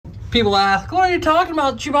People ask, what are you talking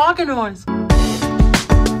about? Chewbacca noise.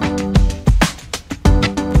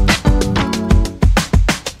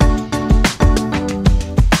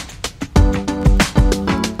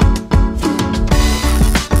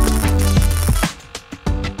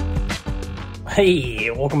 Hey,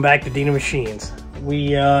 welcome back to Dino Machines.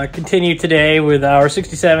 We continue today with our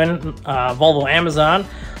 67 Volvo Amazon,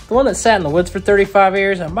 the one that sat in the woods for 35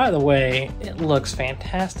 years. And by the way, it looks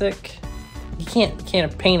fantastic. You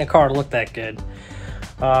can't paint a car to look that good.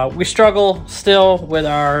 We struggle still with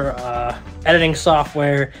our editing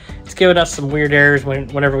software. It's giving us some weird errors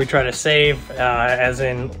whenever we try to save, as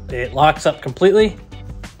in it locks up completely.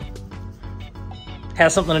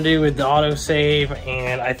 Has something to do with the auto save,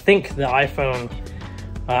 and I think the iPhone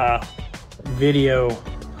video,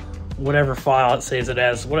 whatever file it says it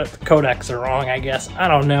as, what if the codecs are wrong, I guess. I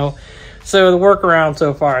don't know. So the workaround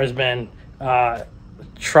so far has been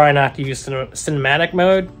try not to use cinematic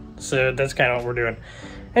mode. So that's kind of what we're doing.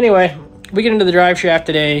 Anyway, we get into the drive shaft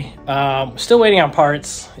today. Still waiting on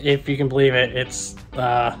parts, if you can believe it. It's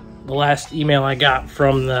the last email I got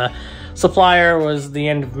from the supplier was the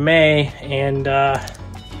end of May, and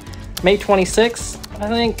May 26th, I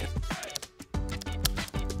think.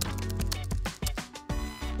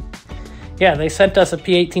 Yeah, they sent us a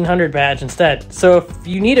P1800 badge instead. So if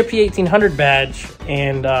you need a P1800 badge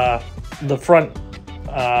and the front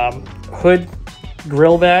hood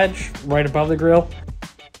grill badge right above the grill,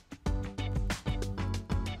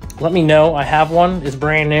 let me know. I have one. It's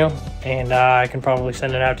brand new, and I can probably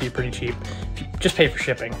send it out to you pretty cheap. Just pay for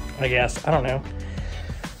shipping, I guess. I don't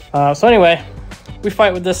know. So anyway, we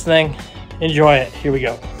fight with this thing. Enjoy it. Here we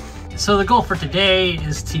go. So the goal for today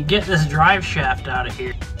is to get this drive shaft out of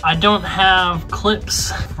here. I don't have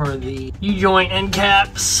clips for the U-joint end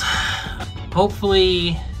caps.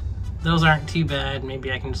 Hopefully those aren't too bad.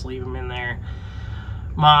 Maybe I can just leave them in there.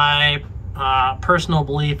 My personal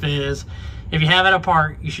belief is if you have it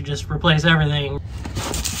apart, you should just replace everything.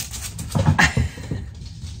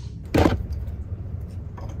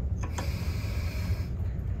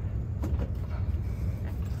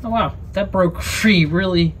 Oh wow, that broke free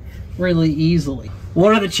really easily.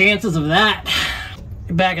 What are the chances of that?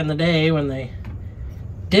 Back in the day when they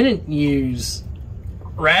didn't use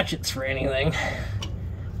ratchets for anything,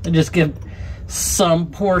 they just give some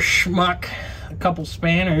poor schmuck a couple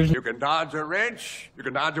spanners. You can dodge a wrench, you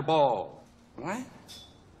can dodge a ball. What?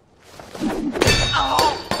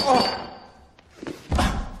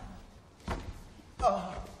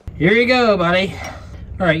 Here you go, buddy.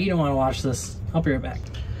 All right, you don't want to watch this. I'll be right back.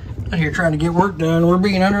 Out here trying to get work done. We're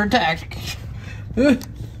being under attack. No,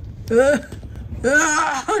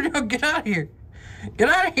 get out of here. Get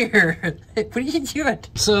out of here. What are you doing?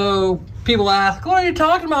 So people ask, what are you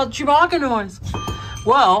talking about? Chewbacca noise.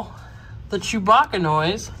 Well, the Chewbacca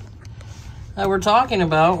noise that we're talking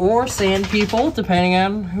about, or sand people, depending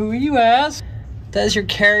on who you ask, that's your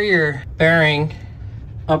carrier bearing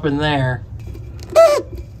up in there.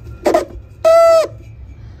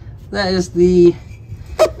 That is the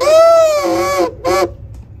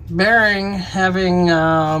bearing having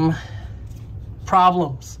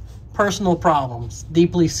problems, personal problems,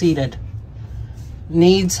 deeply seated,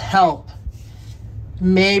 needs help.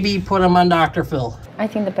 Maybe put them on Dr. Phil. I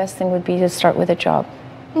think the best thing would be to start with a job.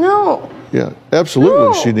 No. Yeah, absolutely,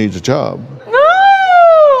 no. She needs a job. No.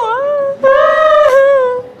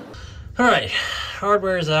 All right,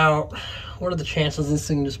 hardware is out. What are the chances this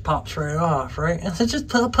thing just pops right off, right? And it just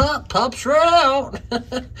pops right out.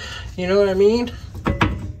 You know what I mean?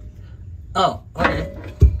 Oh, okay.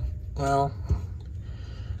 Well,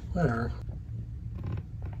 whatever.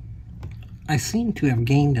 I seem to have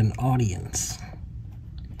gained an audience.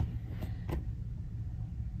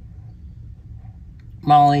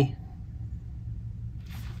 Molly.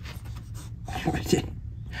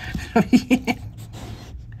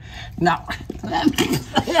 No.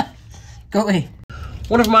 Go away.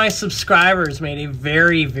 One of my subscribers made a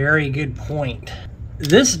very good point.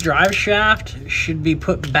 This drive shaft should be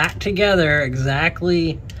put back together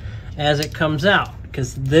exactly as it comes out,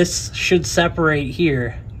 because this should separate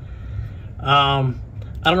here. I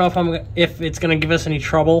don't know if it's gonna give us any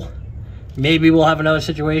trouble. Maybe we'll have another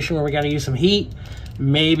situation where we gotta use some heat.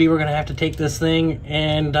 Maybe we're gonna have to take this thing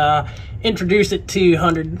and introduce it to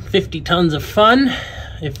 150 tons of fun,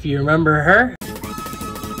 if you remember her.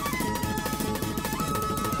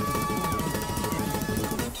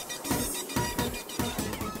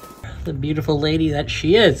 The beautiful lady that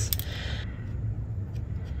she is.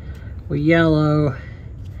 Well, yellow.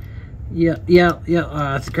 Yeah,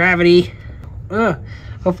 it's gravity.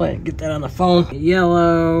 Hopefully I can get that on the phone.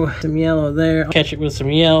 Yellow, some yellow there. Catch it with some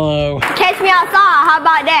yellow. Catch me outside. How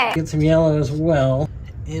about that? Get some yellow as well.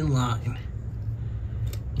 In line.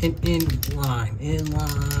 In line. In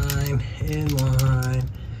line. In line.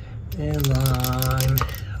 In line.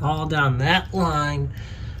 All down that line.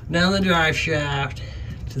 Down the drive shaft.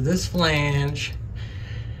 To this flange.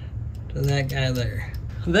 To that guy there.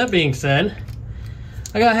 That being said,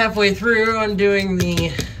 I got halfway through on doing the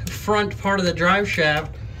front part of the drive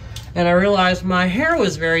shaft, and I realized my hair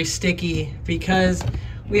was very sticky because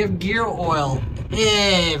we have gear oil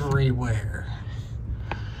everywhere.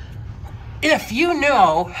 If you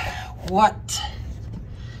know what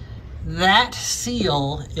that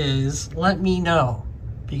seal is, let me know,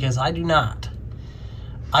 because I do not.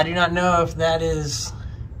 I do not know if that is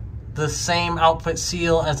the same output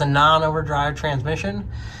seal as a non-overdrive transmission.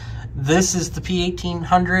 This is the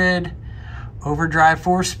P1800 overdrive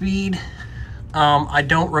 4-speed. I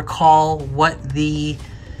don't recall what the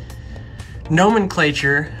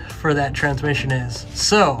nomenclature for that transmission is.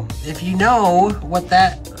 So, if you know what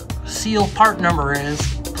that seal part number is,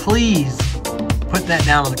 please put that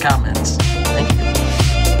down in the comments. Thank you.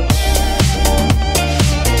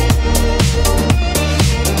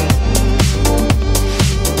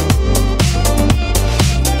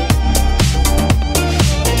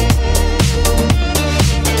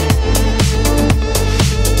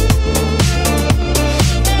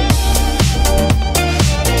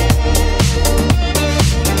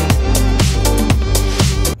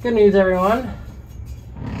 Good news, everyone.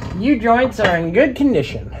 U-joints are in good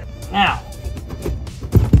condition. Now,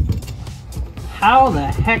 how the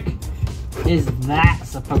heck is that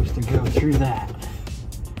supposed to go through that?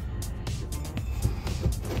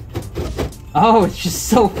 Oh, it's just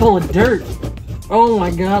so full of dirt. Oh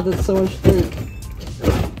my God, that's so much dirt.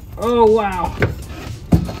 Oh, wow.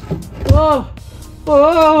 Oh,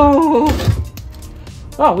 oh,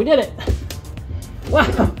 oh, we did it.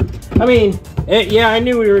 Wow. I mean, yeah, I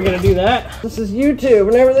knew we were gonna do that. This is YouTube,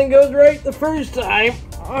 and everything goes right the first time.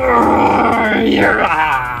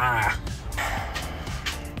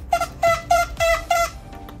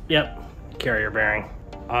 Yep, carrier bearing.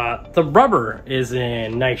 The rubber is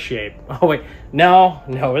in nice shape. Oh wait, no,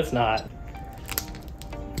 it's not.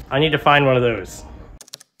 I need to find one of those.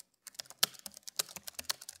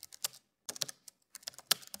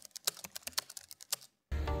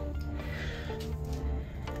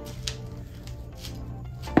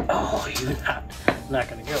 Oh, you're not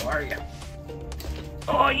gonna go, are you?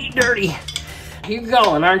 Oh, you dirty. You're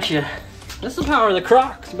going, aren't you? This is the power of the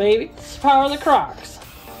Crocs, baby. This is the power of the Crocs.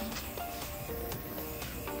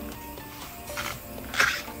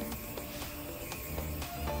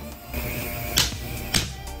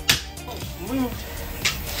 Oh, moved.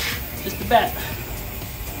 Just a bit.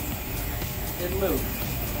 Didn't move.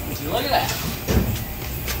 Would you look at that?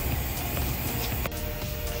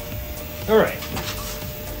 All right.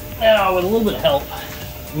 Now, with a little bit of help,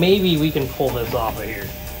 maybe we can pull this off of here.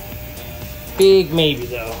 Big maybe,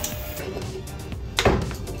 though.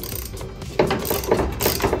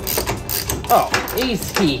 Oh,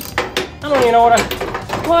 easy. I don't even know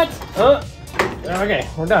what? Okay,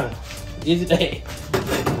 we're done. Easy day.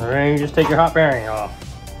 All right, you just take your hot bearing off.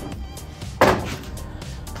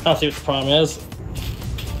 I'll see what the problem is.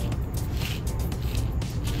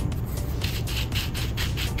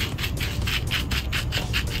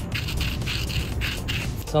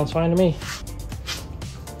 Sounds fine to me.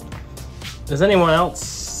 Does anyone else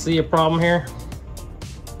see a problem here?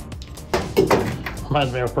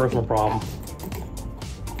 Reminds me of a personal problem.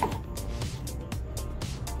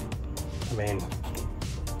 I mean,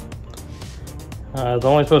 it's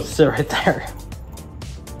only supposed to sit right there.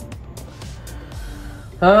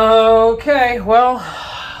 Okay, well,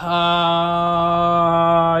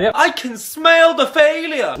 yep. I can smell the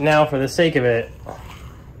failure! Now, for the sake of it,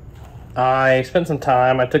 I spent some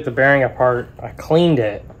time, I took the bearing apart, I cleaned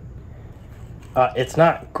it. It's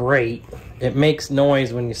not great. It makes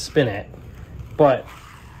noise when you spin it. But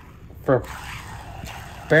for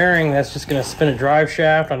bearing that's just gonna spin a drive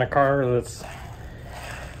shaft on a car that's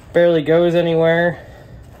barely goes anywhere,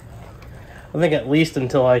 I think at least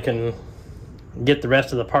until I can get the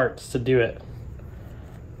rest of the parts to do it.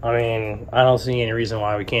 I mean, I don't see any reason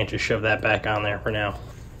why we can't just shove that back on there for now.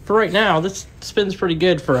 For right now, this spins pretty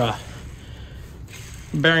good for a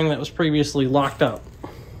bearing that was previously locked up.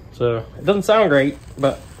 So it doesn't sound great,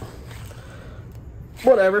 but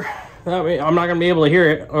whatever. I mean, I'm not gonna be able to hear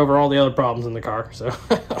it over all the other problems in the car, so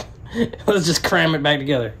let's just cram it back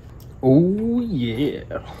together. Oh yeah.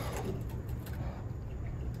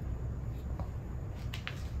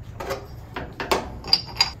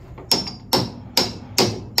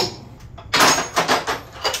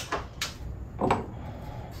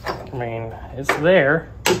 I mean, it's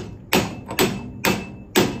there.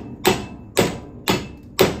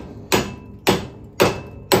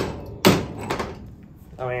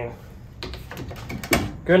 I mean,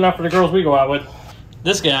 good enough for the girls we go out with.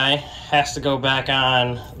 This guy has to go back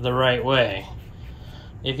on the right way.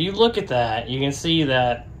 If you look at that, you can see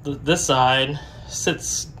that this side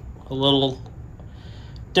sits a little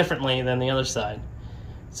differently than the other side.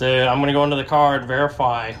 So I'm going to go into the card,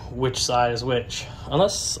 verify which side is which.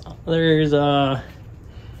 Unless there's a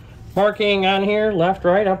marking on here, left,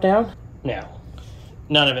 right, up, down. No,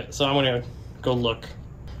 none of it. So I'm going to go look.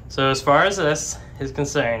 So as far as this is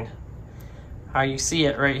concerned, how you see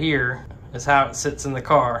it right here is how it sits in the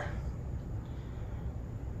car.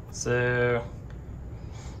 So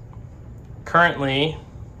currently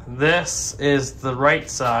this is the right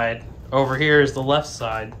side, over here is the left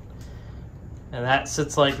side, and that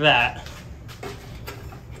sits like that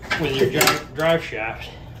with your drive shaft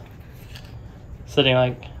sitting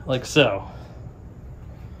like so.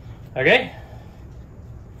 Okay,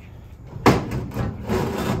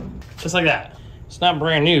 just like that. It's not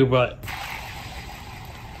brand new, but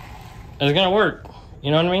it's gonna work,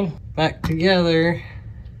 you know what I mean? Back together,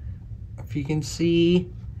 if you can see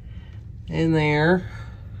in there,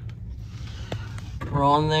 we're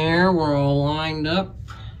on there, we're all lined up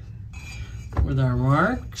with our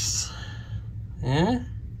marks. And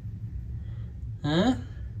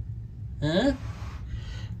the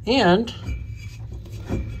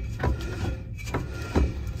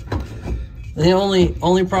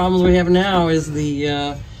only problems we have now is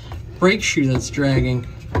the brake shoe that's dragging.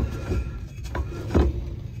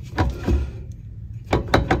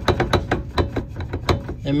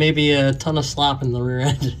 And maybe a ton of slop in the rear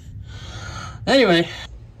end. Anyway.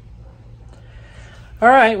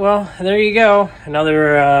 Alright, well, there you go.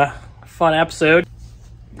 Another fun episode.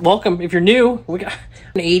 Welcome. If you're new, we got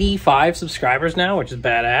 85 subscribers now, which is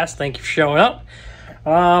badass. Thank you for showing up.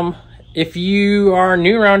 If you are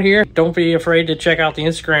new around here, don't be afraid to check out the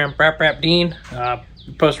Instagram, BrapRapDean.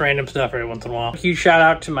 Post random stuff every once in a while. Huge shout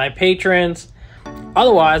out to my patrons.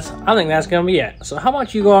 Otherwise, I think that's going to be it. So how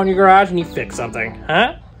about you go out in your garage and you fix something,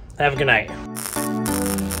 huh? Have a good night.